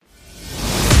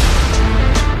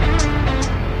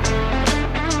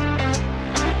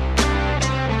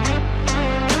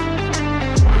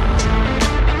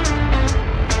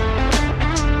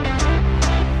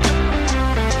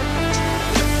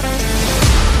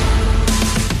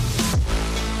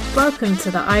Welcome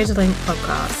to the Idlink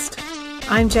podcast.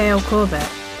 I'm JL Corbett,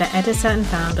 the editor and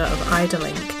founder of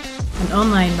Idlink, an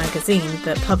online magazine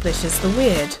that publishes the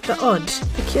weird, the odd,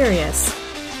 the curious,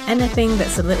 anything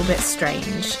that's a little bit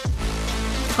strange.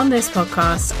 On this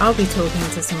podcast, I'll be talking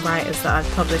to some writers that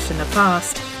I've published in the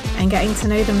past and getting to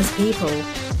know them as people,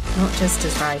 not just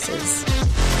as writers.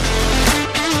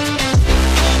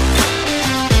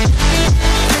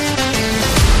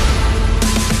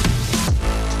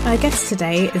 Our guest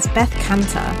today is Beth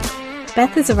Kanter.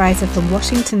 Beth is a writer from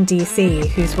Washington, D.C.,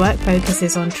 whose work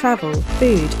focuses on travel,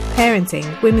 food,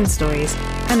 parenting, women's stories,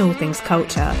 and all things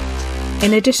culture.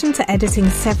 In addition to editing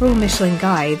several Michelin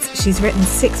guides, she's written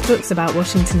 6 books about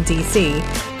Washington, D.C.,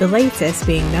 the latest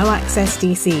being No Access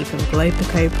D.C. from Globe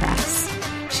Press.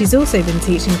 She's also been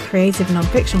teaching creative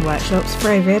nonfiction workshops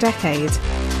for over a decade.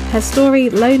 Her story,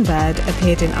 Lone Bird,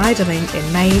 appeared in Idlink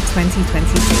in May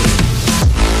 2022.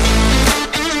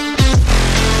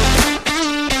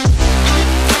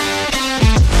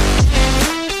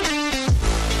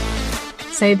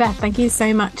 So Beth, thank you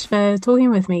so much for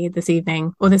talking with me this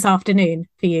evening, or this afternoon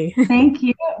for you. Thank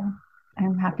you.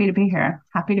 I'm happy to be here.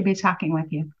 Happy to be talking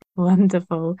with you.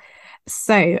 Wonderful.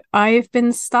 So I've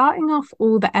been starting off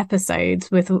all the episodes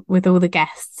with all the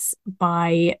guests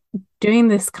by doing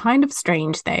this kind of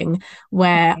strange thing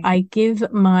where I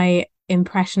give my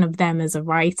impression of them as a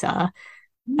writer.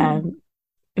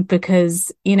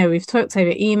 Because, you know, we've talked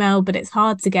over email, but it's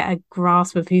hard to get a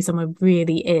grasp of who someone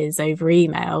really is over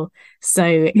email. So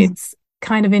it's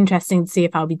kind of interesting to see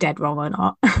if I'll be dead wrong or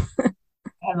not.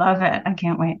 I love it. I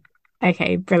can't wait.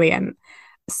 Okay, brilliant.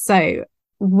 So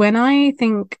when I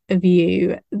think of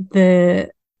you, the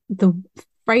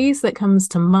phrase that comes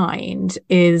to mind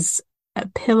is a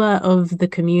pillar of the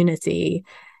community,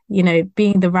 you know,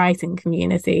 being the writing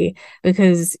community,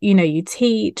 because, you know, you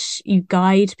teach, you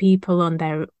guide people on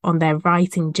their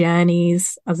writing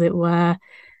journeys, as it were.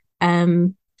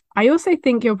 I also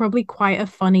think you're probably quite a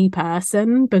funny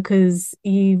person because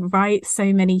you write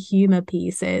so many humor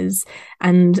pieces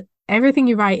and everything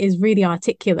you write is really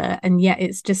articulate, and yet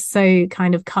it's just so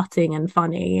kind of cutting and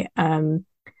funny.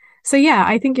 So yeah,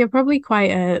 I think you're probably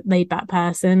quite a laid back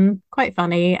person, quite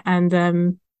funny,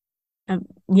 and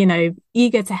you know,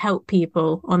 eager to help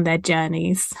people on their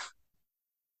journeys.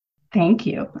 Thank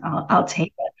you. I'll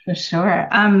take it for sure.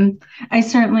 I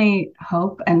certainly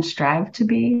hope and strive to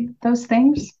be those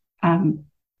things.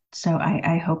 So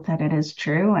I hope that it is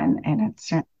true, and it's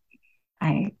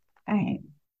certainly I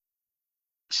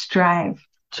strive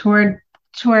toward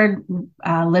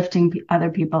lifting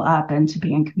other people up and to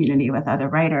be in community with other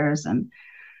writers, and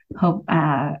hope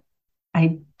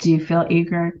I do feel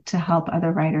eager to help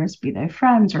other writers, be they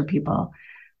friends or people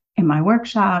in my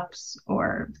workshops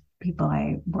or people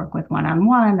I work with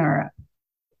one-on-one or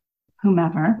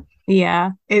whomever.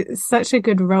 Yeah, it's such a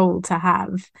good role to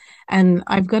have. And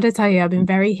I've got to tell you, I've been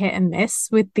very hit and miss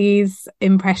with these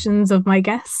impressions of my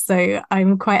guests. So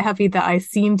I'm quite happy that I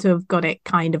seem to have got it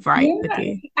kind of right with Yeah,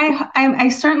 you. I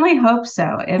certainly hope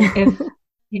so. If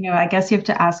you know, I guess you have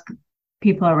to ask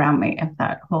people around me if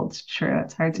that holds true.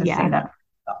 It's hard to say that,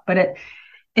 but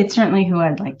it's certainly who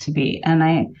I'd like to be. And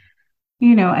I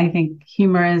think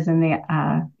humor is in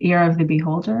the ear of the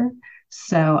beholder.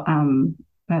 So,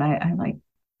 but I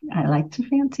like to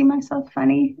fancy myself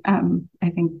funny. I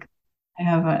think I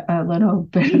have a little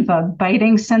bit of a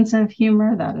biting sense of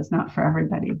humor that is not for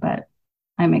everybody, but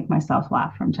I make myself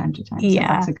laugh from time to time. So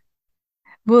Yeah.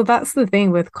 Well, that's the thing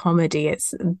with comedy.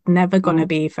 It's never going to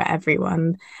be for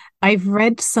everyone. I've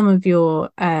read some of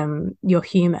your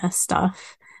humor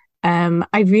stuff.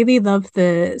 I really love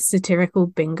the satirical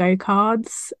bingo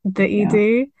cards that you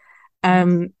do.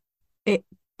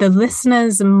 The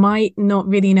listeners might not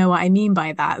really know what I mean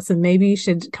by that, so maybe you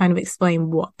should kind of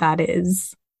explain what that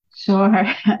is. Sure.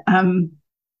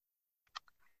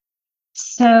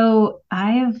 So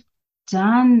I've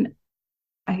done,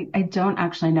 I don't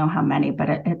actually know how many,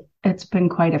 but it's been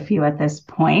quite a few at this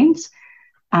point.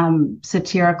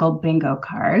 Satirical bingo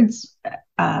cards.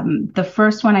 The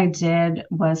first one I did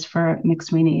was for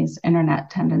McSweeney's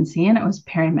Internet Tendency, and it was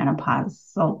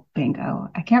perimenopausal bingo.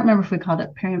 I can't remember if I called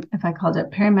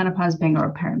it perimenopause bingo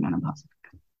or perimenopause.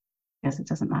 I guess it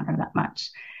doesn't matter that much.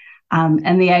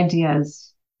 And the idea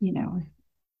is, you know,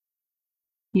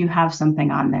 you have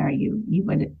something on there, you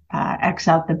would X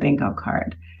out the bingo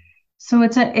card. So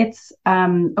it's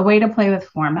a way to play with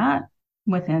format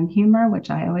within humor,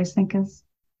 which I always think is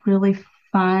really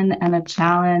fun and a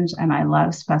challenge, and I love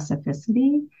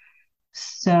specificity.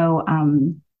 So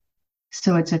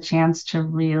it's a chance to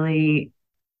really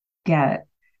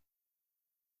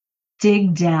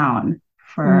dig down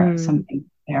for something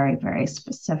very, very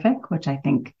specific, which I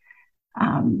think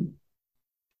Um,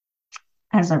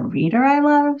 as a reader, I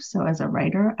love. So as a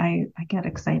writer, I get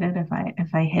excited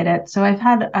if I hit it. So I've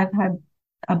had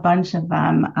a bunch of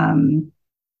them.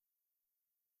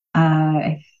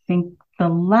 I think the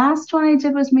last one I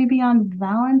did was maybe on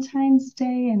Valentine's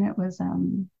Day, and it was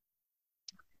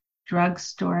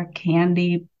drugstore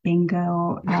candy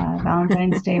bingo,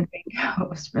 Valentine's Day bingo. It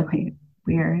was really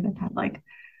weird. It had like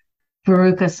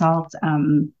Veruca Salt,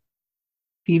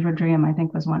 Fever Dream, I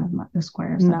think was one of the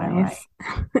squares that I like. Nice.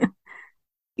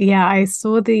 Yeah, I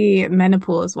saw the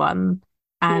menopause one,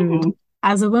 and Mhm.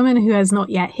 as a woman who has not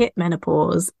yet hit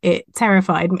menopause, it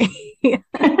terrified me.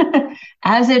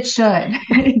 As it should.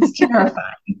 It's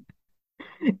terrifying.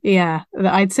 Yeah,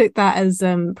 I took that as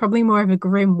probably more of a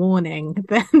grim warning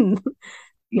than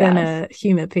Yes. a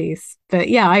humor piece. But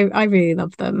yeah, I really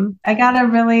love them. I got a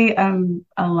really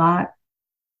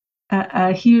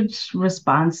a huge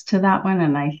response to that one.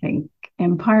 And I think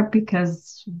in part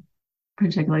because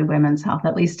particularly women's health,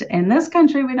 at least in this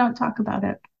country, we don't talk about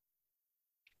it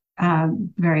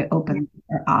very open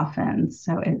or often.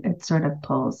 So it sort of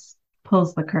pulls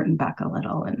the curtain back a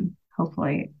little and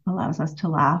hopefully allows us to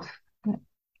laugh.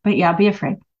 But yeah, be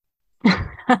afraid.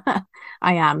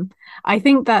 I am. I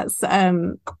think that's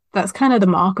kind of the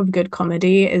mark of good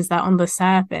comedy is that on the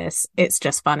surface it's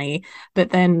just funny,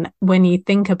 but then when you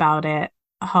think about it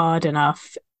hard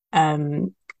enough,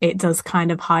 it does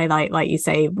kind of highlight, like you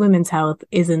say, women's health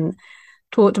isn't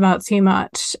talked about too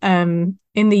much.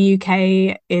 In the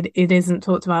UK, it isn't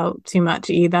talked about too much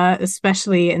either,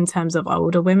 especially in terms of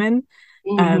older women.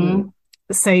 Um, Mm-hmm.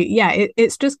 so yeah,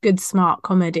 it's just good, smart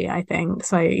comedy, I think.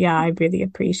 So yeah, I really Really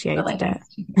appreciated it. nice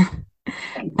to hear.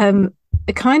 Thank you. Um,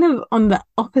 Kind of on the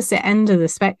opposite end of the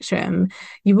spectrum,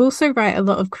 you also write a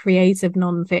lot of creative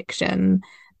nonfiction.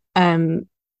 Um,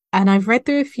 and I've read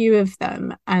through a few of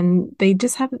them, and they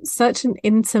just have such an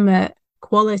intimate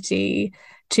quality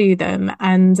to them.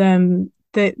 And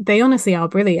they honestly are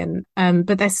brilliant.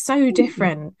 But they're so Thank you.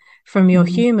 different from your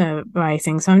Mhm. humor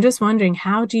writing. So I'm just wondering,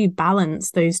 how do you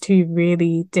balance those two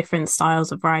really different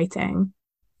styles of writing?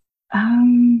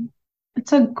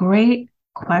 It's a great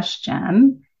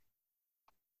question.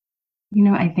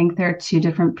 I think there are two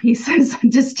different pieces,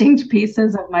 distinct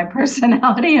pieces of my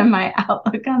personality and my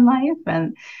outlook on life,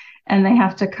 and they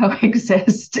have to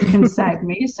coexist inside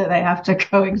me, so they have to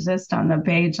coexist on the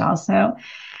page also.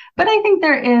 But I think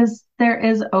there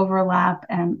is overlap,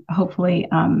 and hopefully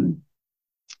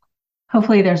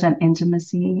there's an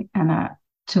intimacy and a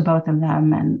to both of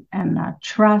them, and a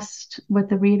trust with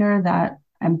the reader that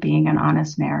I'm being an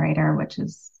honest narrator, which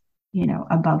is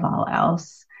above all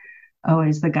else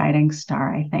always the guiding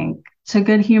star, I think, to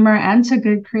good humor and to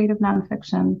good creative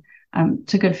nonfiction,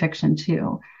 to good fiction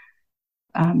too.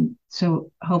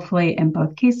 So hopefully, in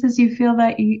both cases, you feel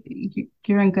that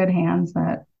you're in good hands.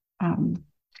 That um,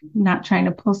 not trying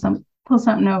to pull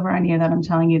something over on you. That I'm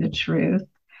telling you the truth.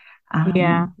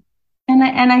 Yeah, And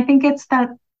I think it's that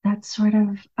sort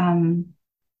of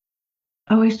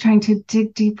always trying to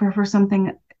dig deeper for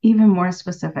something even more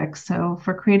specific. So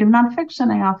for creative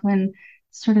nonfiction, I often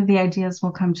sort of the ideas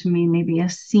will come to me, maybe a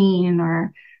scene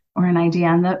or an idea,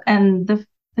 and the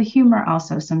humor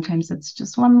also. Sometimes it's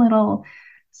just one little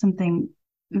something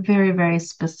very, very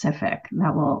specific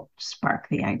that will spark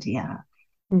the idea.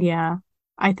 yeah.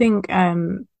 I think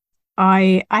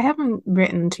I haven't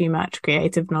written too much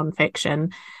creative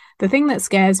nonfiction. The thing that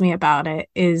scares me about it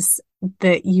is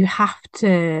that you have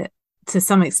to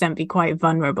some extent, be quite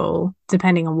vulnerable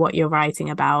depending on what you're writing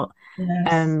about.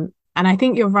 Yes. And I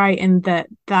think you're right in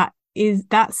that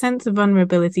sense of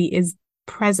vulnerability is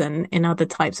present in other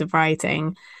types of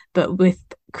writing, but with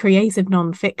creative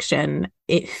nonfiction,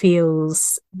 it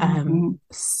feels Mm-hmm.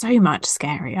 so much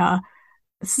scarier.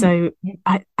 So,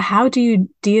 how do you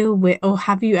deal with, or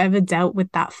have you ever dealt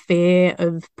with that fear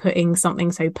of putting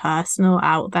something so personal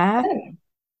out there?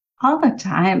 All the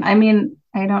time. I mean,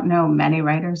 I don't know many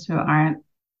writers who aren't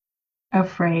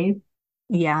afraid,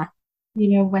 Yeah,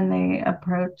 when they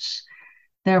approach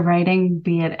their writing,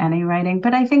 be it any writing.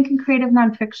 But I think in creative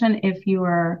nonfiction, if you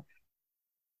are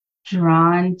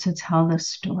drawn to tell the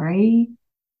story,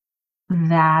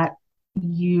 that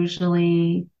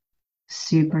usually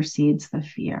supersedes the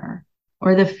fear,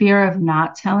 or the fear of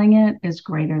not telling it is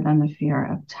greater than the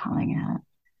fear of telling it.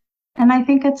 And I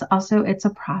think it's a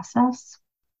process.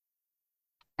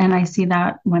 And I see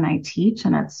that when I teach,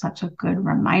 and it's such a good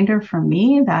reminder for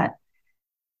me that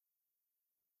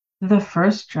the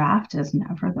first draft is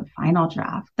never the final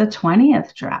draft. The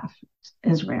 20th draft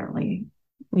is rarely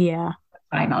yeah,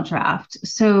 final draft.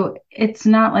 So it's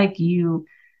not like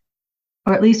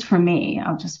or at least for me,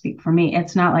 I'll just speak for me,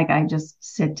 it's not like I just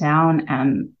sit down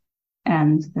and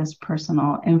and this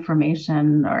personal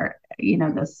information, or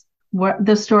this what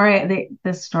the story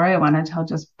I want to tell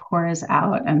just pours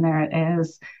out, and there it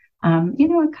is.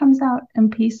 It comes out in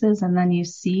pieces, and then you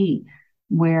see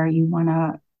where you want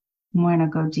to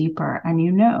go deeper,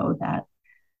 and that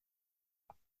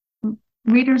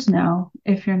readers know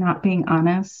if you're not being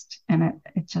honest, and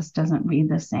it just doesn't read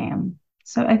the same.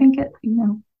 So I think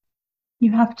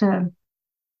you have to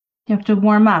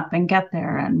warm up and get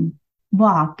there and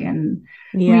walk and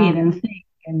read Yeah. and think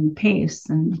and pace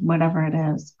and whatever it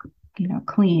is,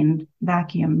 clean,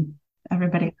 vacuum.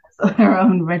 Everybody has their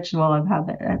own ritual of how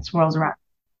it swirls around.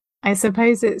 I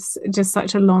suppose it's just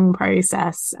such a long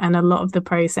process, and a lot of the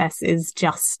process is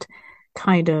just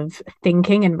kind of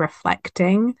thinking and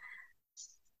reflecting.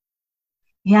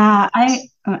 Yeah, I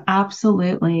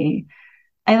absolutely.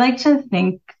 I like to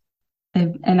think,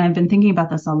 and I've been thinking about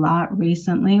this a lot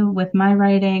recently with my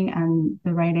writing and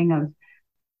the writing of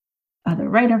other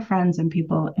writer friends and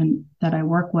people that I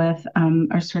work with,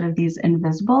 are sort of these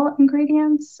invisible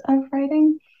ingredients of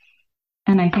writing.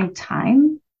 And I think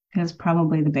time is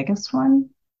probably the biggest one.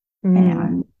 Mm,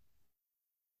 And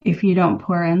if you don't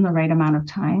pour in the right amount of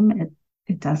time,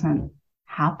 it doesn't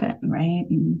happen, right?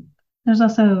 And there's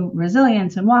also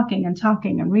resilience and walking and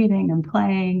talking and reading and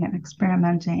playing and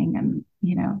experimenting and,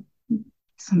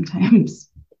 sometimes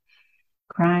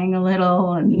crying a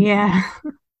little and yeah.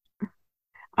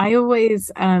 I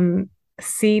always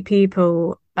see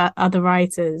people, other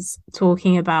writers,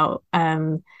 talking about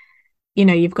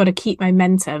you've got to keep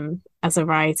momentum as a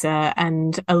writer.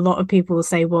 And a lot of people will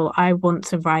say, well, I want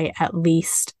to write at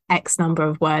least X number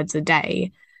of words a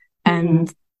day. mm,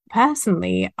 And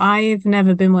personally, I've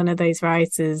never been one of those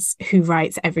writers who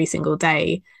writes every single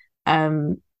day,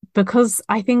 um, because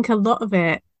I think a lot of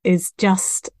it is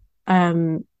just,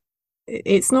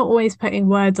 it's not always putting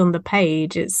words on the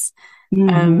page. It's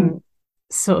mm, um,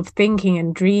 sort of thinking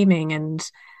and dreaming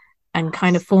and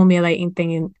kind of formulating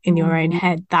thing in your own mm,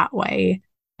 head that way.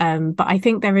 But I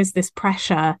think there is this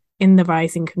pressure in the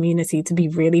writing community to be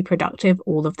really productive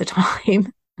all of the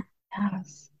time.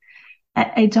 yes.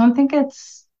 I don't think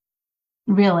it's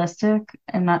realistic.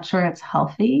 I'm not sure it's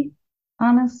healthy,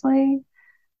 honestly.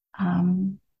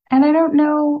 Um, and I don't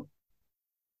know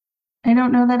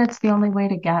that it's the only way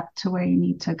to get to where you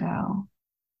need to go.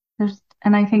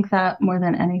 And I think that more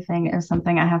than anything is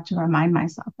something I have to remind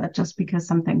myself, that just because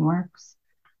something works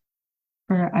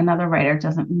for another writer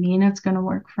doesn't mean it's going to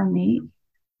work for me,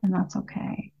 and that's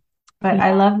okay. But I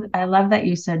Yeah. love I love that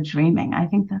you said dreaming. I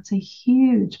think that's a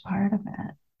huge part of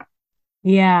it.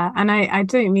 Yeah. And I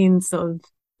don't mean sort of,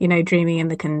 dreaming in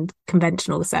the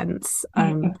conventional sense.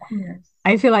 Right, of course.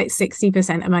 I feel like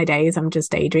 60% of my days I'm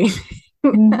just daydreaming.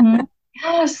 Mm-hmm.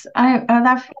 Yes,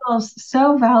 that feels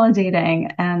so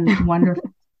validating and wonderful.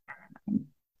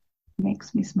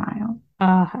 Makes me smile.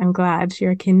 I'm glad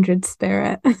you're a kindred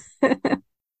spirit.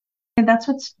 And that's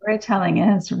what storytelling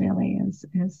is, really,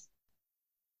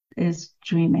 is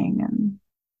dreaming. And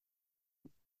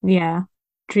Yeah.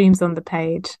 Dreams on the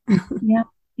page. yeah,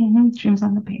 dreams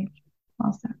on the page.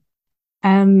 Also,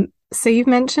 So you've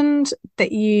mentioned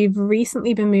that you've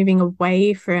recently been moving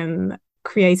away from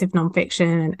creative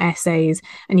nonfiction and essays,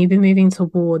 and you've been moving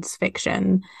towards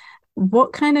fiction.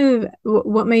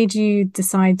 What made you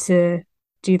decide to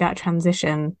do that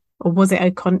transition, or was it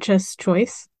a conscious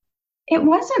choice? it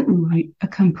wasn't a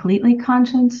completely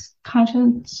conscience.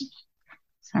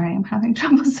 Sorry, I'm having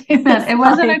trouble saying that. It's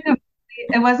fine.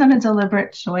 It wasn't a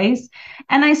deliberate choice,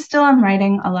 and I still am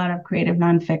writing a lot of creative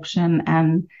nonfiction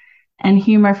and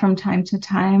humor from time to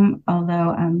time.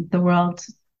 Although the world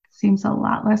seems a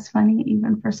lot less funny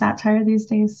even for satire these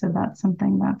days, so that's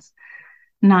something that's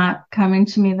not coming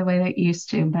to me the way that it used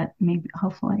to. But maybe,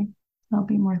 hopefully, there'll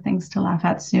be more things to laugh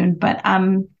at soon. But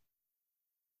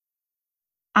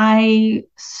I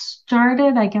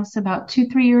started, I guess, about 2,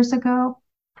 3 years ago,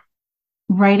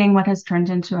 writing what has turned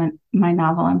into my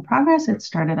novel in progress. It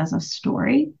started as a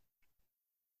story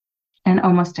and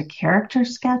almost a character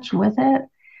sketch with it.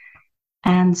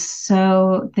 And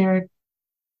so there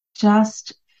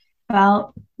just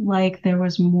felt like there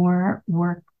was more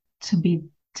work to be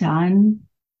done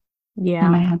than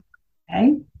Yeah. I had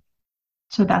today.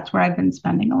 So that's where I've been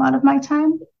spending a lot of my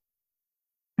time.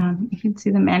 You can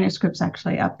see the manuscripts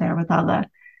actually up there with all the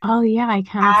Oh yeah, I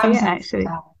can see it tabs and actually.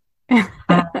 stuff.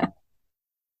 Uh,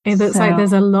 It looks like so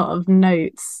there's a lot of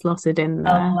notes slotted in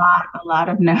there. a lot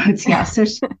of notes. Yeah. So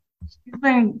she's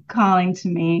been calling to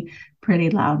me pretty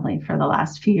loudly for the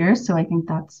last few years. So I think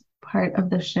that's part of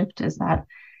the shift, is that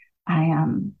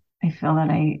I feel that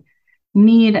I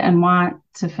need and want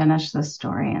to finish this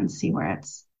story and see where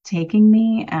taking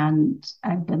me. And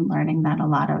I've been learning that a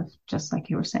lot of, just like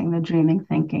you were saying, the dreaming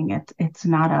thinking, it's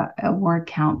not a word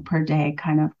count per day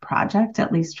kind of project,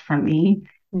 at least for me.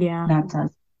 Yeah. That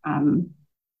does um,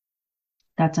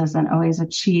 that doesn't always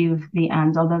achieve the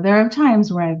end. Although there are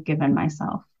times where I've given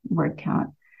myself word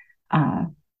count uh,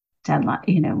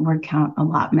 deadline, word count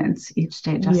allotments each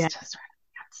day Yeah. just to sort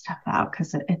of get stuff out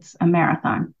because it's a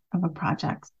marathon of a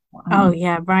project. Oh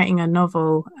yeah, writing a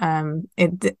novel,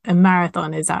 a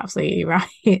marathon is absolutely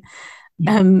right.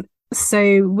 Yeah. Um,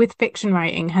 so with fiction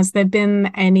writing, has there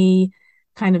been any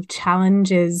kind of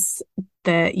challenges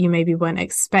that you maybe weren't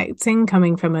expecting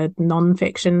coming from a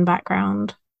non-fiction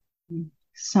background?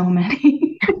 So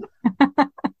many.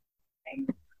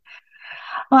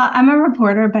 Well, I'm a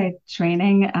reporter by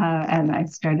training, and I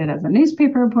started as a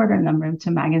newspaper reporter and then moved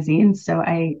to magazines. So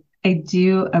I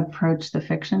do approach the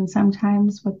fiction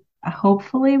sometimes with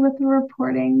hopefully with a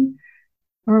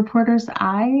reporter's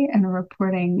eye and a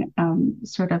reporting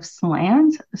sort of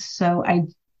slant.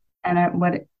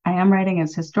 What I am writing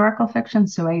is historical fiction,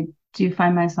 so I do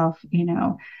find myself,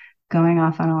 going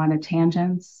off on a lot of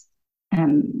tangents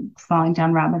and falling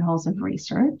down rabbit holes of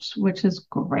research, which is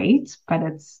great, but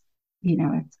it's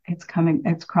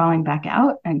crawling back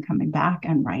out and coming back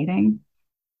and writing.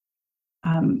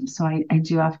 So I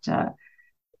do have to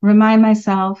remind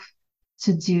myself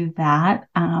to do that.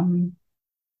 And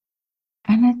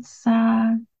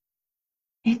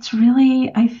it's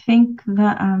really, I think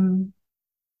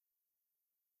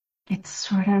it's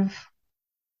sort of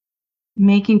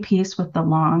making peace with the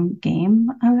long game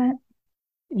of it.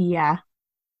 Yeah,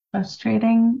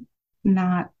 Frustrating,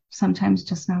 not sometimes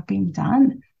just not being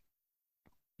done.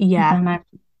 But yeah, then I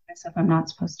myself, I'm not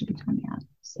supposed to be done yet.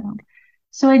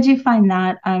 So I do find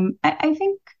that I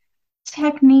think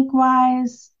technique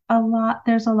wise,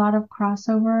 there's a lot of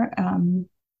crossover.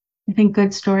 I think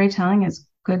good storytelling is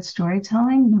good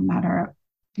storytelling, no matter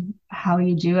how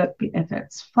you do it, if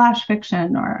it's flash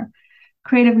fiction or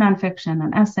creative nonfiction,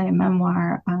 an essay,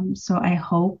 memoir. So I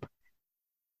hope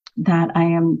that I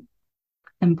am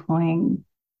employing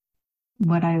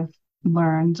what I've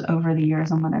learned over the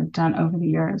years and what I've done over the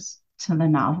years to the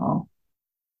novel.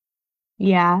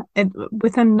 yeah.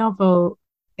 With a novel,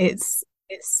 it's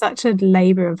such a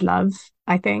labor of love,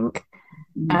 I think.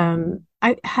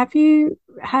 Have you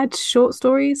had short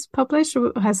stories published,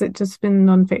 or has it just been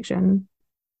nonfiction?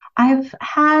 I've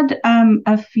had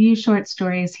a few short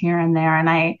stories here and there, and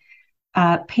I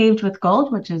Paved with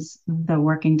Gold, which is the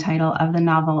working title of the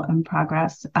novel in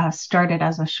progress, started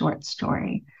as a short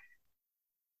story.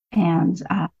 And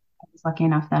I was lucky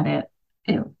enough that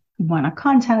it won a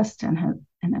contest and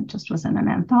it just was in an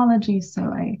anthology. So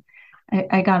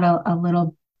I got a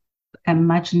little and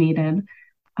much needed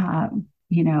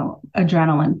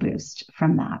adrenaline boost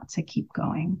from that to keep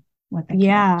going with the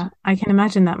Yeah, character. I can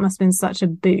imagine that must have been such a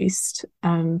boost.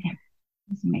 Yeah,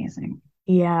 it's amazing.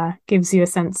 Yeah, gives you a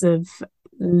sense of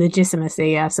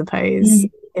legitimacy, I suppose,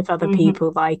 if other Mm-hmm.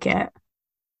 people like it.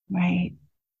 Right.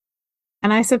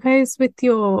 And I suppose with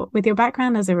your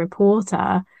background as a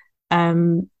reporter,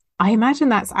 um, I imagine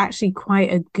that's actually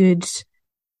quite a good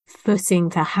footing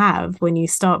to have when you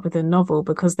start with a novel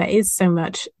because there is so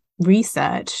much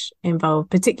research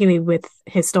involved, particularly with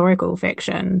historical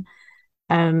fiction.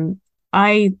 Um,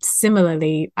 I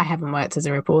haven't worked as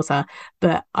a reporter,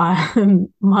 but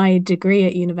my degree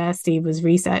at university was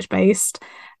research based.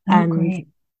 Oh, And great.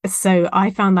 so I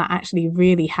found that actually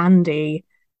really handy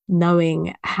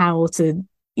knowing how to,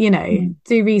 Mm.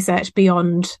 do research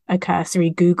beyond a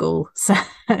cursory Google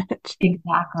search.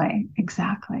 Exactly.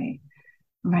 Exactly.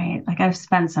 Right. Like I've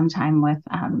spent some time with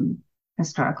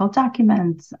historical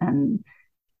documents and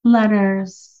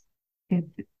letters. It,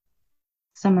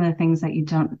 some of the things that you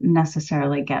don't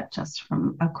necessarily get just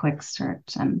from a quick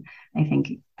search. And I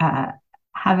think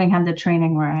having had the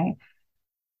training where I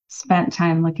spent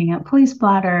time looking at police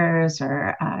blotters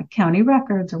or county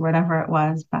records or whatever it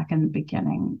was back in the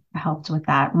beginning helped with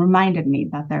that, reminded me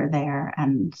that they're there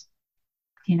and,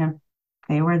 you know,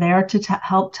 they were there to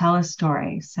help tell a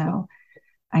story. So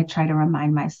I try to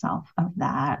remind myself of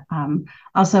that.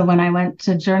 Also, when I went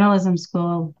to journalism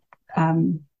school,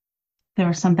 um, there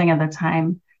was something at the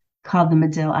time called the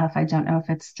Medill F. I don't know if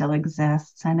it still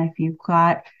exists. And if you've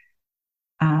got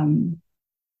um,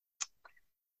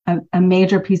 a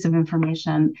major piece of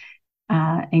information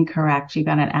incorrect, you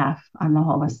got an F on the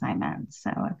whole assignment. So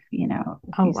if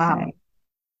Oh, you wow. say,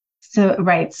 so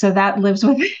right, so that lives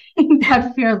with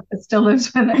that fear still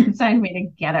lives with inside me to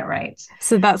get it right.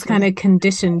 So that's kind Just, of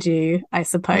conditioned you, I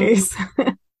suppose.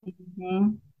 mm-hmm.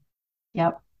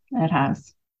 Yep, it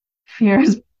has. Fear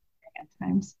is at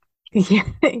times.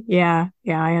 Yeah,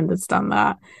 yeah, I understand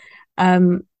that.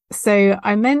 So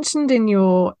I mentioned in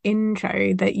your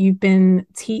intro that you've been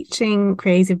teaching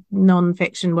creative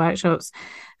nonfiction workshops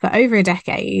for over a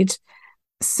decade.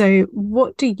 So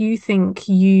what do you think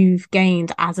you've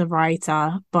gained as a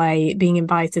writer by being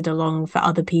invited along for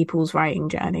other people's writing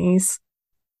journeys?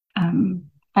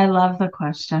 I love the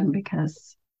question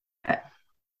because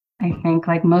I think,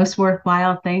 like most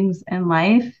worthwhile things in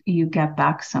life, you get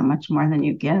back so much more than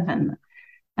you give, and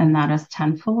that is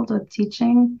tenfold with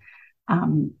teaching,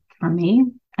 for me.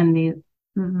 And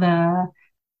the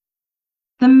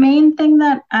the main thing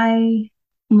that I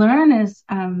learn is,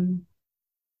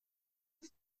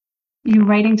 your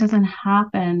writing doesn't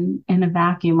happen in a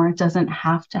vacuum, or it doesn't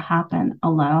have to happen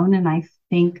alone. And I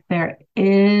think there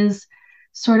is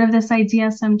sort of this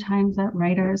idea sometimes that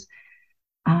writers,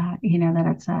 that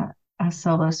it's a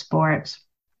solo sport,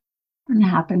 and it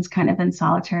happens kind of in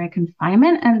solitary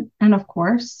confinement. And of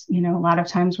course, a lot of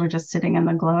times we're just sitting in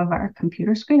the glow of our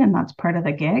computer screen, and that's part of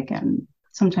the gig and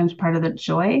sometimes part of the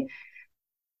joy.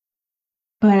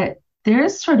 But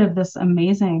there's sort of this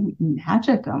amazing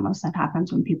magic almost that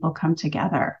happens when people come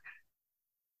together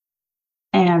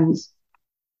and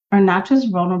are not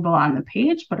just vulnerable on the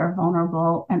page, but are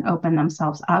vulnerable and open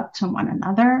themselves up to one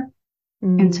another.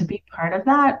 And to Mm, be part of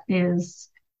that is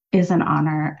an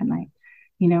honor.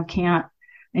 And can't,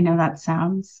 I know that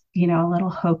sounds, a little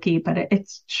hokey, but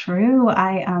it's true.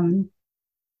 I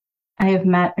have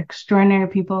met extraordinary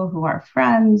people who are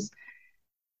friends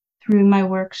through my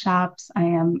workshops. I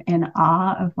am in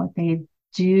awe of what they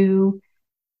do.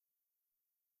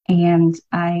 And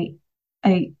I,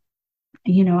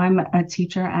 I'm a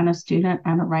teacher and a student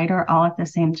and a writer all at the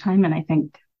same time. And I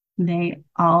think they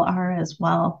all are as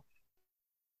well.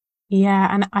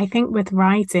 yeah, and I think with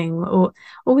writing or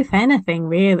with anything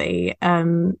really,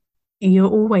 you're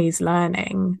always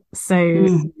learning. So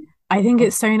Mm. I think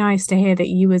it's so nice to hear that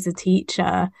you as a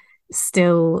teacher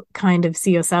still kind of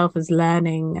see yourself as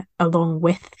learning along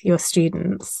with your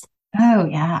students. Oh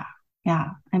yeah.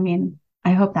 Yeah. I mean,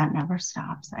 I hope that never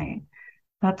stops.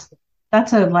 That's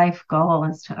that's a life goal,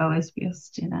 is to always be a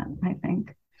student, I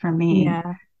think, for me.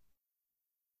 Yeah.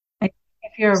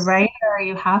 If you're a writer,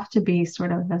 you have to be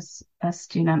sort of this a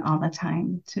student all the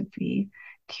time, to be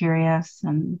curious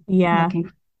and Yeah. looking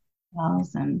for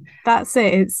themselves. And That's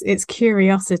it. It's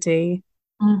curiosity.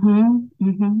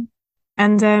 hmm.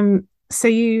 And so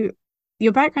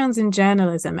your background's in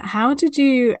journalism. How did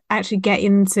you actually get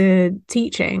into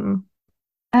teaching?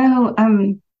 Oh,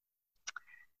 a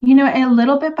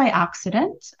little bit by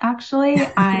accident, actually.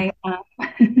 I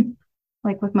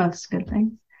like with most good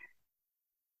things.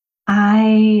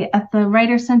 I at the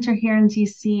Writer Center here in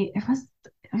DC,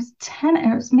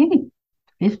 it was maybe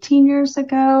 15 years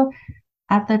ago.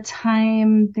 At the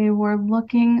time, they were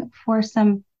looking for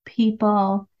some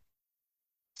people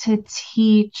to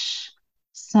teach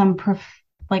some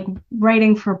like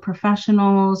writing for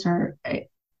professionals, or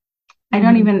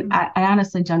Mm, I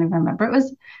honestly don't even remember. It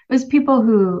was people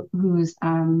whose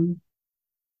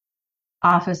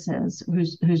offices,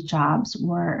 whose jobs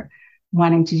were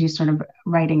wanting to do sort of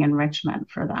writing enrichment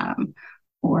for them,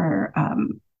 or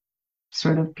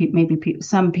sort of maybe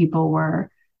some people were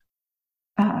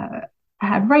uh,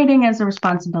 had writing as a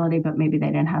responsibility, but maybe they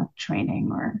didn't have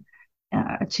training or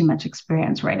too much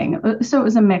experience writing. So it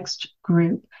was a mixed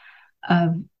group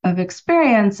of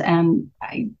experience, and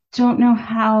I don't know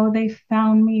how they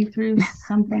found me through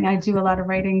something. I do a lot of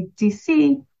writing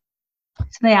DC, so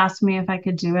they asked me if I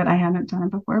could do it. I hadn't done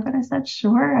it before, but I said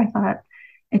sure. I thought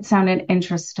it sounded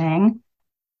interesting,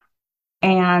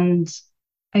 and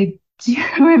I do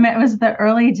remember it was the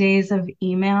early days of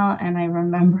email, and I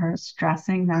remember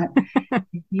stressing that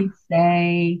if you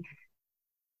say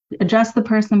address the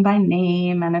person by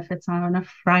name, and if it's on a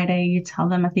Friday, you tell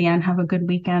them at the end, have a good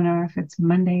weekend, or if it's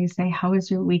Monday, you say, how was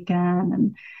your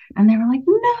weekend? And they were like,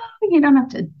 no, you don't have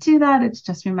to do that. It's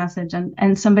just your message.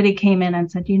 And somebody came in and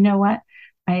said, you know what?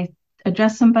 I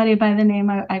addressed somebody by the name.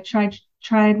 I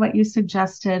tried what you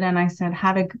suggested, and I said,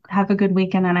 have a good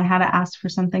weekend. And I had to ask for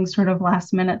something sort of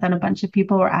last minute that a bunch of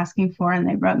people were asking for, and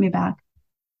they wrote me back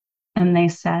and they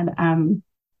said,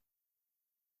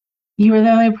 you were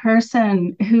the only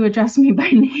person who addressed me by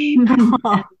name and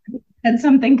said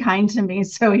something kind to me.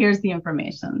 So here's the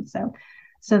information.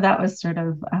 So that was sort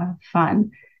of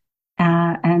fun.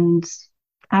 And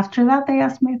after that, they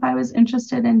asked me if I was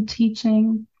interested in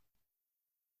teaching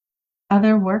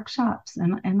other workshops,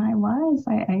 and I was.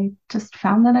 I just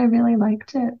found that I really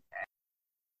liked it.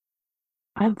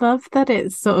 I love that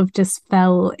it sort of just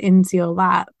fell into your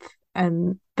lap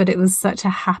and but it was such a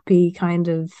happy kind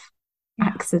of Yeah,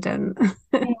 accident.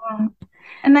 yeah.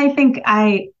 And I think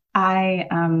I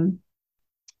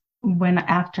when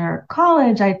after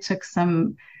college, I took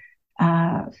some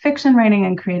fiction writing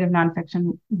and creative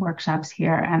nonfiction workshops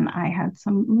here, and I had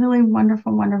some really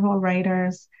wonderful, wonderful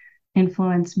writers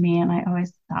influence me. And I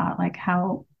always thought, like,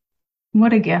 how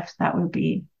what a gift that would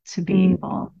be to be Mm,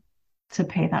 able to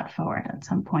pay that forward at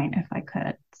some point if I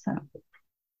could. So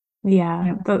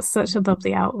yeah, it that's such a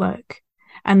lovely outlook.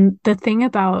 And the thing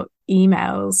about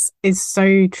emails is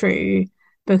so true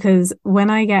because when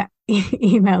I get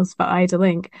emails for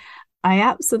Idlink, I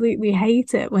absolutely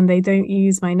hate it when they don't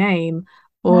use my name,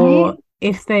 or right.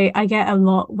 if I get a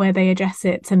lot where they address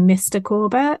it to Mr.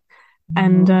 Corbett,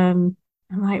 and Oh,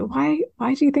 I'm like,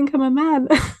 why do you think I'm a man?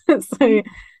 So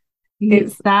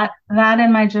it's that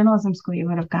in my journalism school you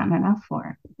would have gotten enough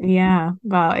for. yeah,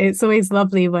 well, it's always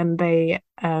lovely when they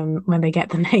get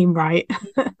the name right.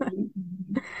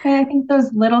 And I think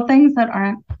those little things that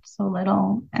aren't so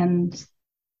little and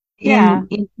Yeah.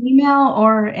 in email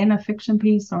or in a fiction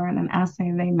piece or in an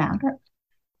essay, they matter.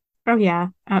 Oh yeah,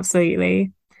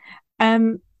 absolutely.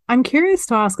 Um, I'm curious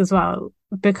to ask as well,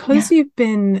 because Yeah. you've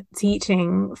been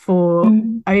teaching for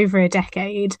Mhm. over a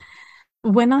decade,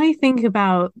 when I think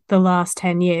about the last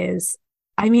 10 years,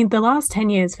 I mean, the last 10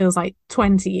 years feels like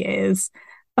 20 years.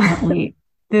 At least.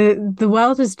 The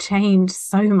world has changed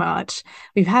so much.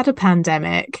 We've had a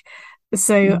pandemic.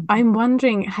 So Mhm. I'm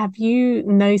wondering, have you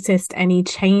noticed any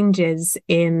changes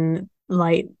in,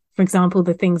 like, for example,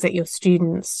 the things that your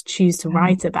students choose to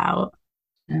write about?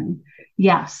 And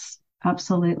yes,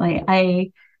 absolutely.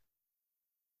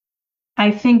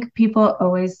 I think people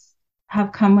always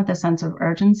have come with a sense of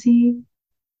urgency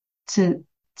to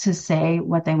to say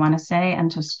what they want to say and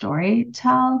to story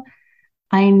tell.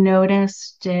 I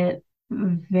noticed it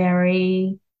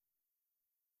very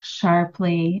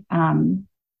sharply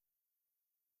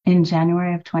in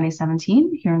January of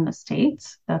 2017 here in the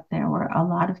States that there were a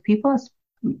lot of people,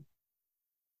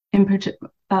 in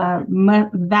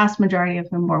vast majority of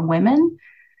them were women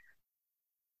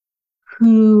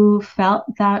who felt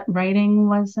that writing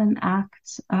was an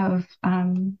act of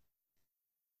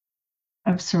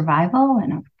survival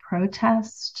and of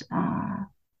protest,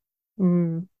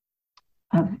 Mm,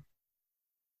 of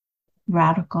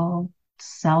radical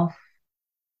self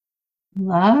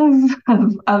love,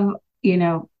 of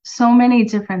so many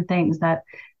different things that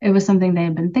it was something they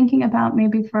had been thinking about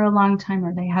maybe for a long time,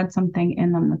 or they had something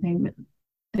in them that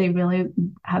they really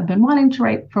have been wanting to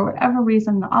write for whatever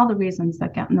reason, all the reasons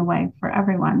that get in the way for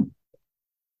everyone.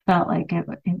 Felt like it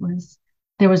was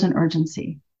there was an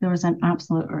urgency. There was an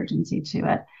absolute urgency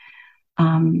to it.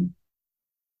 Um,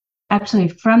 Actually,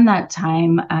 from that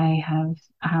time, I have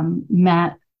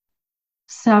met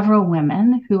several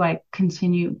women who I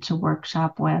continue to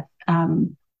workshop with,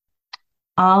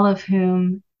 all of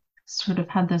whom sort of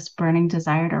had this burning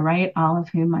desire to write, all of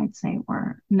whom I'd say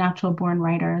were natural born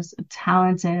writers,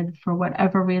 talented for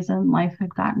whatever reason life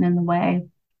had gotten in the way,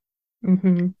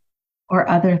 hmm or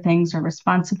other things or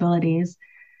responsibilities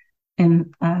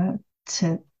in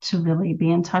to really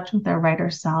be in touch with their writer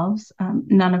selves.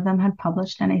 None of them had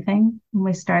published anything when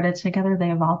we started together. They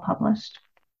have all published,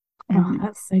 Oh, and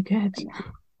that's so good.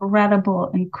 incredible,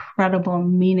 incredible,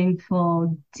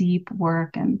 meaningful, deep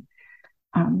work,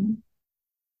 um,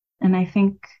 and I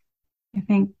think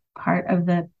part of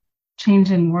the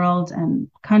changing world and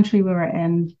country we were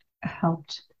in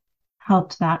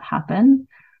helped that happen,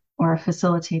 or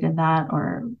facilitated that,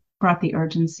 or brought the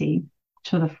urgency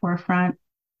to the forefront.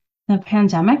 The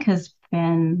pandemic has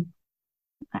been,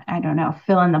 I don't know,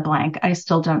 fill in the blank. I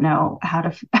still don't know how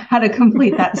to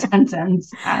complete that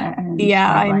sentence. I'm Yeah,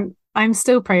 struggling. I'm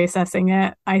still processing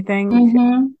it, I think.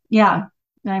 Yeah,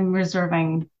 I'm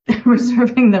reserving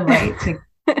reserving the right to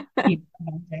keep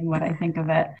saying what I think of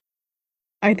it.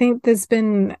 I think there's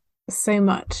been so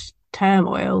much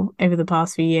turmoil over the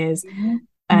past few years.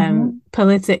 Mm-hmm.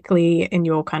 Politically in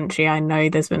your country, I know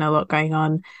there's been a lot going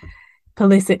on.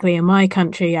 Politically in my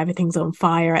country, everything's on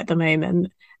fire at the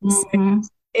moment. So Mm-hmm.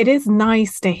 it is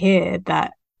nice to hear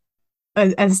that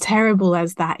as terrible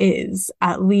as that is,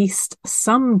 at least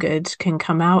some good can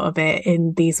come out of it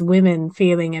in these women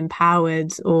feeling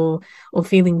empowered or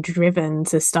feeling driven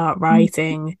to start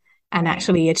writing and Right.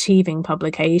 actually achieving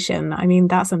publication. I mean,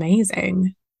 that's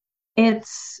amazing.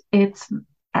 It's it's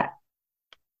uh,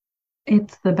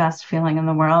 it's the best feeling in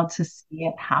the world to see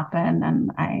it happen,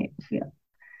 and I feel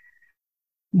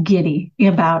giddy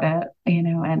about it,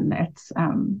 and it's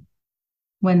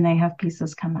when they have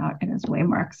pieces come out, it is way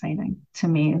more exciting to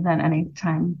me than any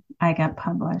time I get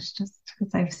published, just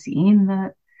because I've seen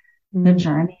the Mm.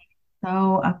 journey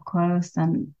so up close.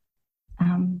 And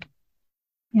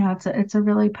yeah, it's a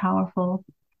really powerful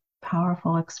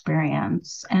powerful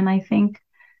experience. And I think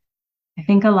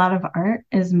a lot of art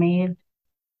is made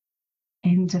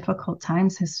in difficult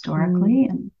times Mm, historically,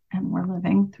 and we're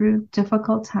living through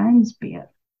difficult times, be it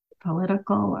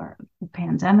political or the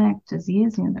pandemic,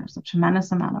 disease. There's a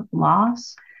tremendous amount of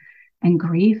loss and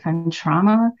grief and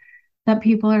trauma that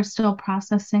people are still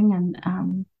processing,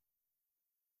 and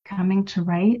coming to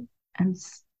write and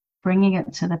bringing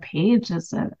it to the page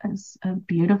is a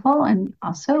beautiful and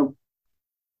also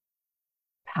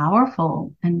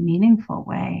powerful and meaningful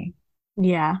way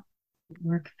yeah. to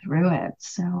work through it.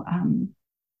 So,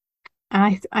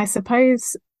 I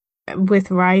suppose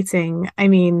with writing, I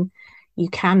mean, you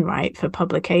can write for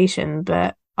publication,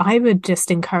 but I would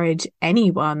just encourage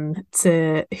anyone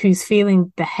to who's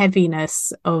feeling the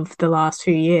heaviness of the last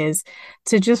few years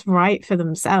to just write for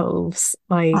themselves.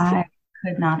 Like, I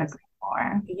could not agree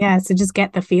more. yeah, to just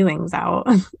get the feelings out.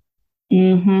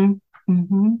 Mm-hmm.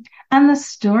 Mm-hmm. And the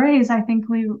stories, I think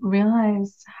we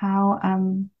realize how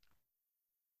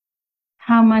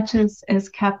much is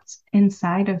kept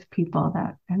inside of people,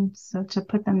 that, and so to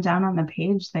put them down on the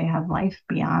page, they have life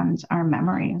beyond our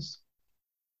memories.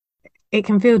 It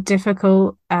can feel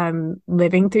difficult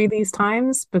living through these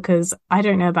times because I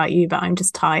don't know about you, but I'm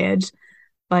just tired.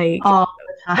 Like All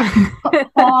the time.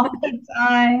 All the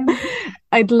time.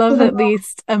 I'd For love the at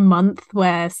least a month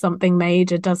where something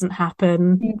major doesn't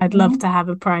happen. I'd love moment. to have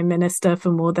a prime minister for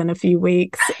more than a few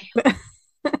weeks.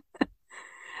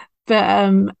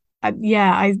 But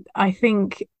yeah, I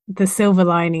think the silver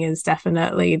lining is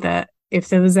definitely that if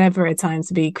there was ever a time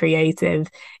to be creative,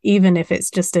 even if it's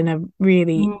just in a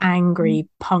really Mhm. angry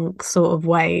punk sort of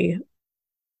way,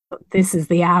 this is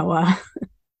the hour.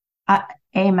 Uh,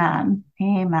 Amen.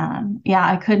 Amen. Yeah,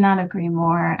 I could not agree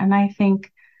more. And I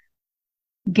think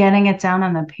getting it down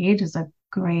on the page is a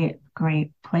great,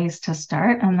 great place to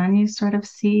start. And then you sort of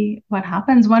see what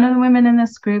happens. One of the women in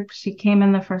this group, she came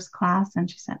in the first class and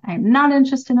she said, I'm not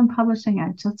interested in publishing. I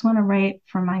just want to write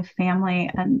for my family.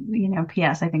 And,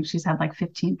 P.S., I think she's had like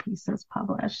 15 pieces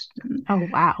published, and Oh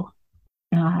wow.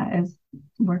 is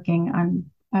working on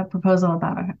a proposal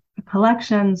about a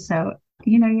collection. So,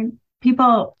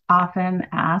 people often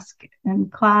ask in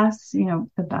class, the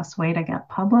best way to get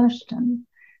published. And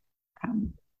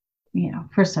um,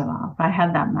 first of all, if I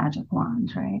had that magic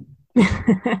wand, right,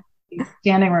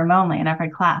 standing room only in every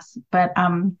class. But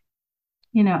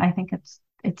I think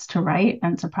it's to write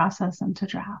and to process and to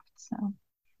draft. So,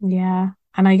 Yeah.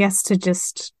 And I guess to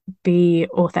just be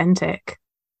authentic.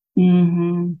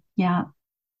 yeah.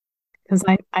 Because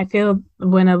I feel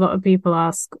when a lot of people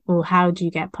ask, well, how do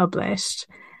you get published?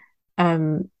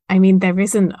 I mean, there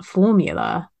isn't a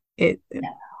formula. It Yeah,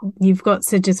 you've got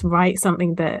to just write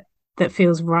something that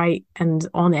feels right and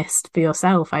honest for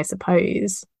yourself, I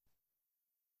suppose.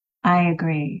 I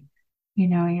agree.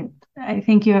 I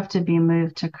think you have to be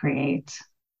moved to create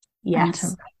and to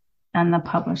Yes. and the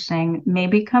publishing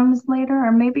maybe comes later,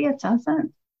 or maybe it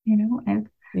doesn't. I have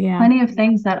Yeah. plenty of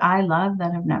things that I love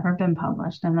that have never been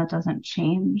published, and that doesn't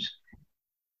change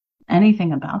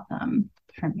anything about them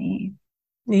for me.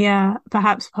 Yeah.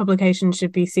 Perhaps publication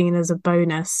should be seen as a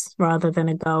bonus rather than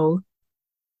a goal.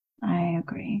 I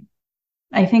agree.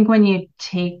 I think when you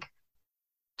take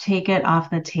it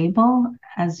off the table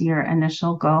as your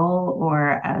initial goal, or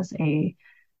as a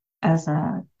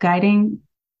guiding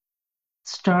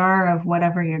star of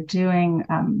whatever you're doing,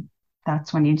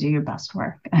 that's when you do your best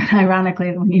work. And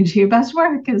ironically, when you do your best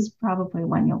work is probably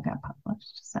when you'll get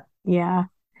published. So Yeah.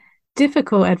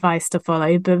 Difficult advice to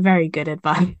follow, but very good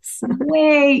advice.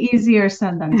 way easier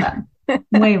said than done.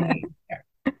 Way, way.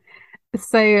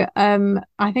 So,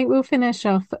 I think we'll finish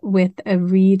off with a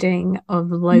reading of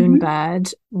Lone Mm-hmm. Bird,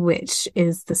 which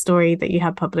is the story that you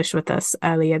had published with us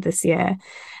earlier this year.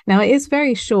 Now, it is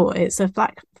very short. It's a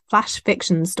flash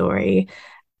fiction story.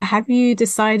 Have you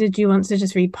decided you want to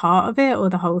just read part of it or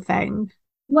the whole thing?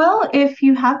 Well, if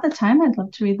you have the time, I'd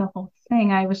love to read the whole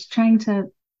thing. I was trying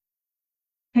to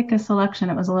pick a selection.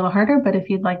 It was a little harder, but if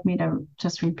you'd like me to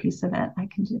just read a piece of it, I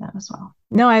can do that as well.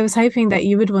 No, I was hoping that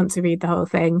you would want to read the whole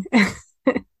thing.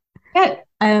 Good.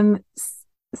 Um,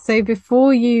 so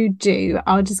before you do,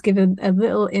 I'll just give a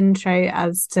little intro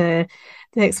as to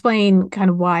explain kind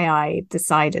of why I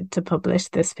decided to publish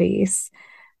this piece.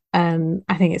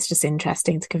 I think it's just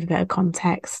interesting to give a bit of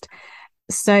context.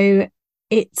 So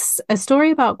it's a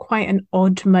story about quite an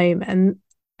odd moment,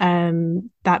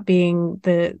 that being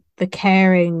the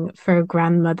caring for a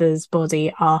grandmother's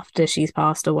body after she's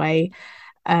passed away.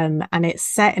 And it's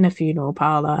set in a funeral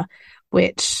parlor,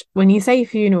 which when you say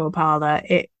funeral parlor,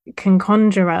 it can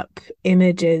conjure up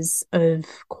images of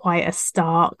quite a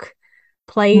stark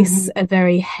place, Mm-hmm. a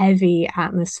very heavy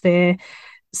atmosphere.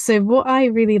 So what I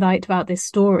really liked about this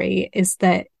story is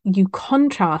that you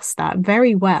contrast that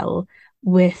very well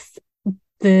with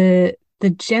the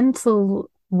gentle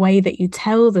way that you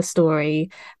tell the story,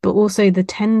 but also the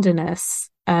tenderness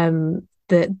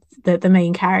that the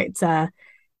main character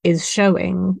is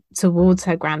showing towards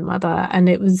her grandmother. And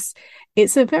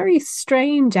it's a very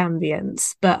strange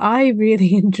ambience, but I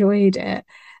really enjoyed it.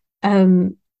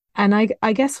 Um, and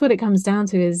I guess what it comes down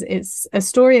to is it's a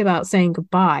story about saying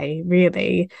goodbye,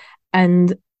 really.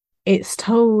 And it's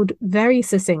told very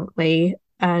succinctly,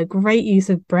 a great use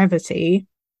of brevity.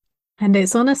 And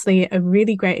it's honestly a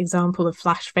really great example of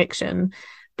flash fiction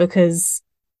because,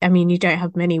 I mean, you don't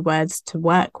have many words to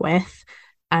work with,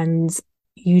 and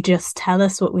you just tell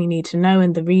us what we need to know,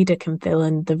 and the reader can fill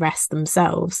in the rest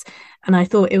themselves. And I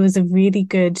thought it was a really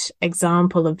good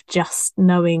example of just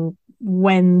knowing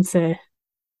when to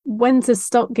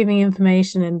stop giving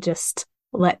information and just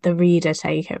let the reader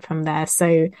take it from there.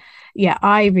 So yeah,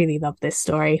 I really love this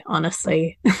story,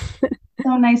 honestly.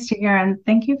 So nice to hear, and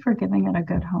thank you for giving it a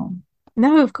good home.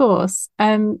 No, of course.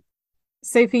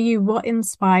 So for you, what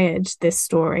inspired this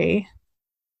story?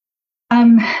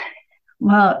 Um,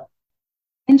 well,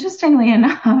 interestingly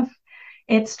enough,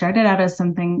 it started out as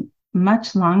something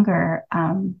much longer.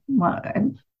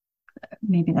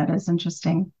 Maybe that is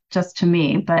interesting just to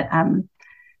me, but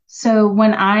so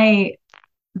when I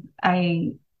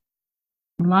a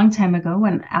long time ago,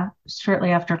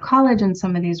 shortly after college and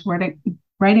some of these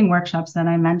writing workshops that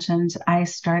I mentioned, I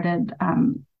started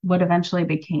what eventually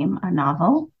became a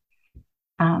novel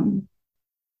um,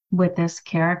 with this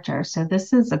character. So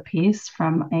this is a piece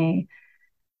from a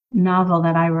novel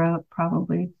that I wrote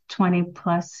probably 20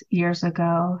 plus years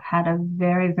ago, had a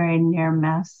very, very near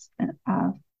miss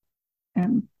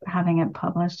and having it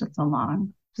published. It's a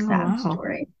long, Oh, sad wow.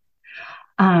 story.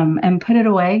 And put it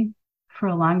away for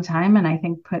a long time. And I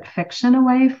think put fiction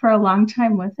away for a long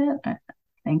time with it. I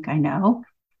think I know,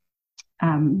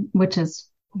 which is,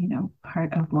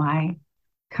 part of why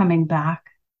coming back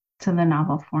to the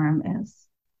novel form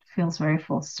feels very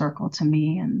full circle to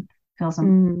me and feels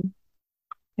Mm.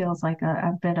 feels like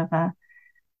a bit of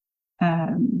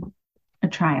um, a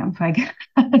triumph, I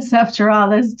guess, after all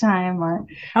this time, Oh,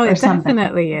 or it something.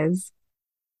 definitely is.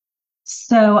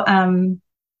 So,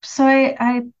 so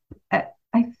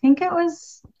I think it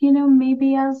was,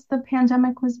 maybe as the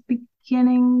pandemic was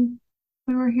beginning,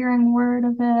 we were hearing word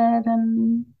of it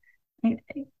and it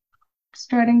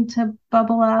starting to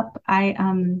bubble up.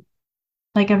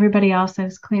 Like everybody else, I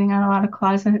was cleaning out a lot of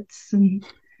closets and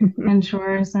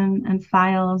drawers and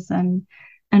files and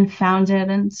found it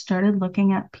and started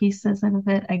looking at pieces of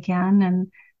it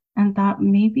again and thought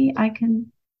maybe I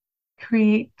can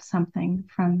create something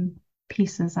from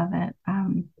pieces of it.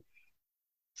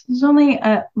 There's only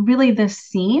really the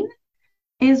scene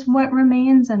is what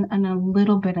remains and a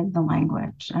little bit of the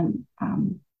language. And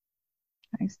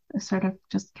I sort of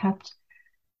just kept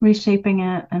reshaping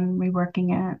it and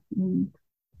reworking it. And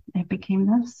it became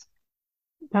this.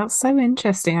 That's so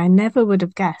interesting. I never would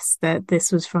have guessed that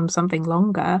this was from something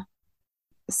longer.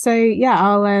 So yeah,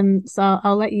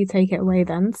 I'll let you take it away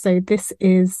then. So this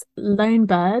is Lone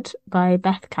Bird by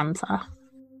Beth Kanter.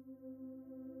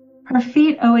 Her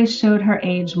feet always showed her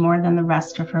age more than the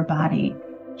rest of her body.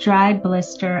 Dried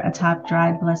blister atop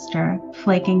dried blister,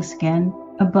 flaking skin,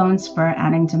 a bone spur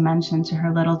adding dimension to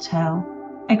her little toe.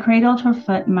 I cradled her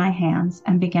foot in my hands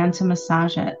and began to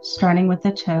massage it, starting with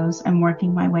the toes and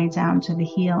working my way down to the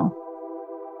heel.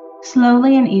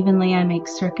 Slowly and evenly, I make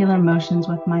circular motions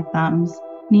with my thumbs,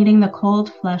 kneading the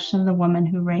cold flesh of the woman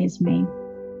who raised me.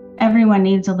 Everyone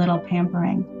needs a little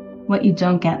pampering. What you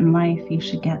don't get in life, you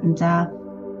should get in death.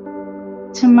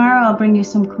 Tomorrow I'll bring you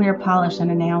some clear polish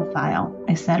and a nail file,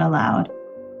 I said aloud.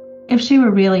 If she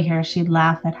were really here, she'd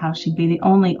laugh at how she'd be the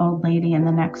only old lady in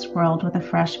the next world with a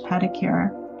fresh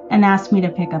pedicure and ask me to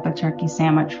pick up a turkey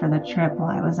sandwich for the trip while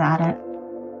I was at it.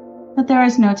 But there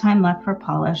is no time left for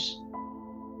polish.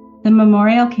 The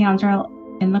memorial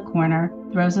candle in the corner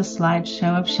throws a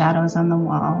slideshow of shadows on the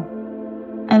wall.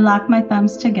 I lock my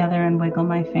thumbs together and wiggle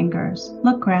my fingers.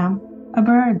 Look, Graham, a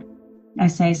bird, I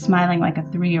say, smiling like a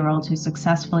 3-year-old who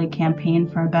successfully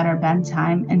campaigned for a better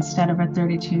bedtime instead of a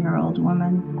 32-year-old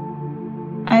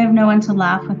woman. I have no one to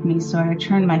laugh with me, so I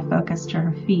return my focus to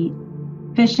her feet.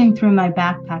 Fishing through my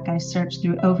backpack, I search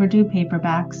through overdue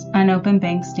paperbacks, unopened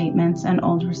bank statements, and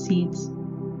old receipts.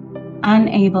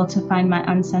 Unable to find my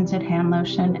unscented hand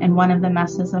lotion in one of the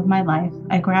messes of my life,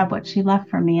 I grab what she left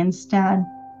for me instead.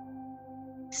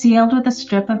 Sealed with a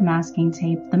strip of masking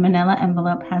tape, the manila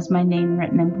envelope has my name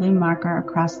written in blue marker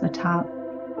across the top.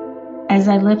 As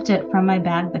I lift it from my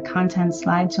bag, the contents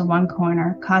slide to one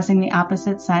corner, causing the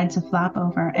opposite side to flop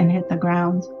over and hit the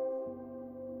ground.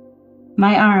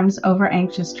 My arms, over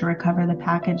anxious to recover the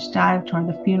package, dive toward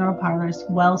the funeral parlor's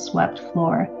well-swept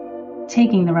floor,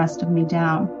 taking the rest of me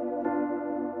down.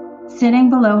 Sitting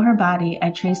below her body,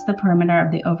 I trace the perimeter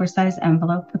of the oversized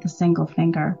envelope with a single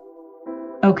finger.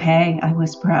 Okay, I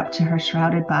whisper up to her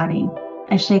shrouded body.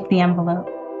 I shake the envelope.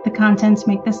 The contents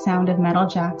make the sound of metal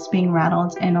jacks being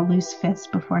rattled in a loose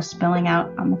fist before spilling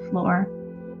out on the floor.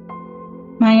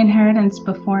 My inheritance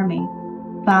before me,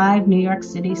 5 New York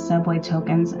City subway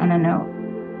tokens and a note.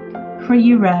 For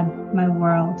you, Reb, my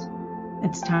world.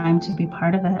 It's time to be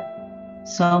part of it.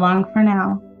 So long for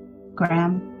now,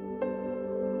 Graham.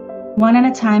 One at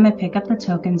a time, I pick up the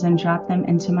tokens and drop them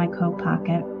into my coat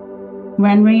pocket.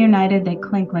 When reunited, they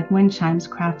clink like wind chimes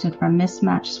crafted from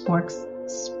mismatched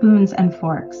spoons and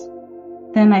forks.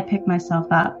 Then I pick myself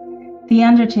up. The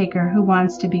undertaker, who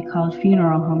wants to be called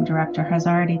funeral home director, has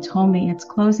already told me it's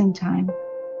closing time.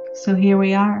 So here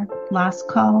we are, last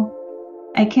call.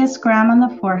 I kiss Graham on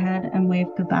the forehead and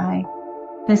wave goodbye.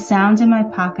 The sound in my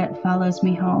pocket follows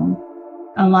me home.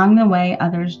 Along the way,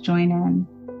 others join in.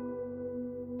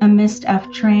 A missed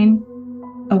F train,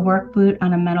 a work boot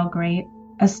on a metal grate,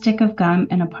 a stick of gum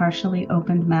in a partially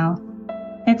opened mouth.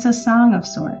 It's a song of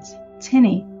sorts,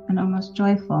 tinny and almost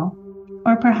joyful.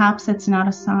 Or perhaps it's not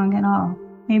a song at all.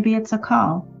 Maybe it's a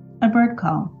call, a bird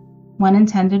call, one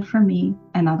intended for me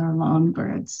and other lone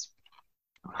birds.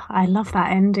 I love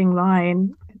that ending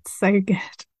line. It's so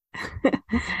good.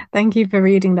 Thank you for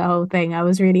reading the whole thing. I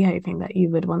was really hoping that you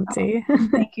would want to.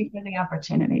 Thank you for the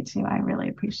opportunity to. I really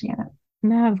appreciate it.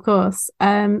 No, of course.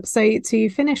 So to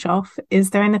finish off,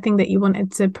 is there anything that you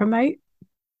wanted to promote?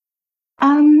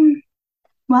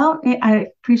 Well, I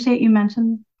appreciate you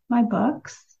mentioned my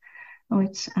books,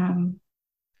 which I'm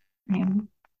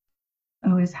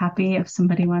always happy if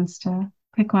somebody wants to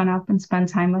pick one up and spend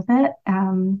time with it.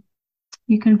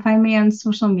 You can find me on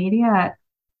social media at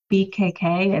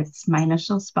BKK. It's my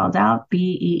initials spelled out,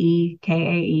 BEEKAEKAE.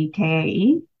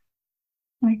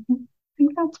 I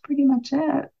think that's pretty much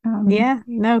it. Yeah,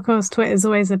 no, of course, Twitter is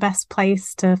always the best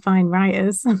place to find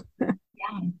writers.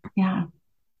 Yeah.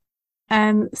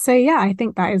 So yeah, I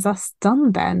think that is us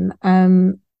done then.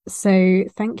 So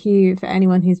thank you for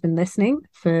anyone who's been listening,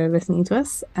 for listening to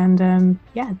us. And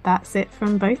yeah, that's it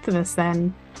from both of us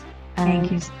then.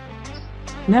 Thank you.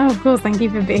 No, of course, thank you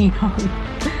for being on.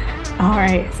 All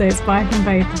right, so it's bye from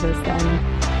both of us then.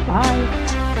 Bye.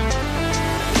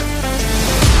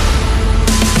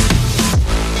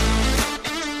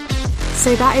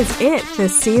 So that is it for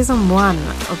season 1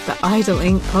 of the Idle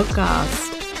Ink podcast.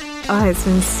 Oh, it's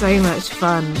been so much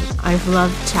fun. I've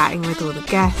loved chatting with all the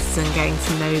guests and getting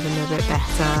to know them a bit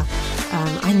better.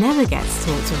 I never get to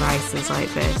talk to writers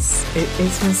like this.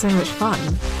 It's been so much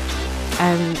fun.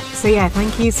 So yeah,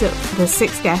 thank you to the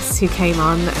 6 guests who came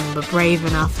on and were brave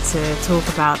enough to talk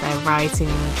about their writing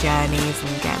journeys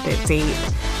and get a bit deep.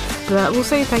 But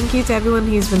also thank you to everyone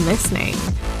who's been listening.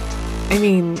 I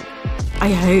mean,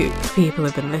 I hope people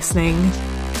have been listening.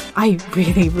 I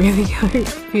really, really hope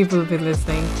people have been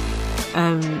listening.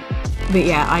 But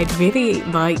yeah, I'd really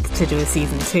like to do a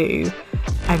season 2.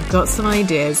 I've got some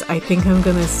ideas. I think I'm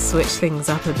going to switch things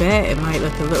up a bit. It might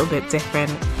look a little bit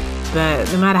different,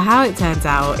 but no matter how it turns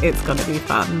out, it's going to be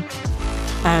fun.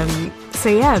 So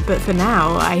yeah, but for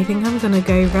now, I think I'm going to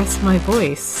go rest my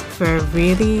voice for a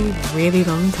really, really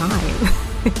long time.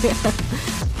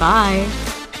 Bye.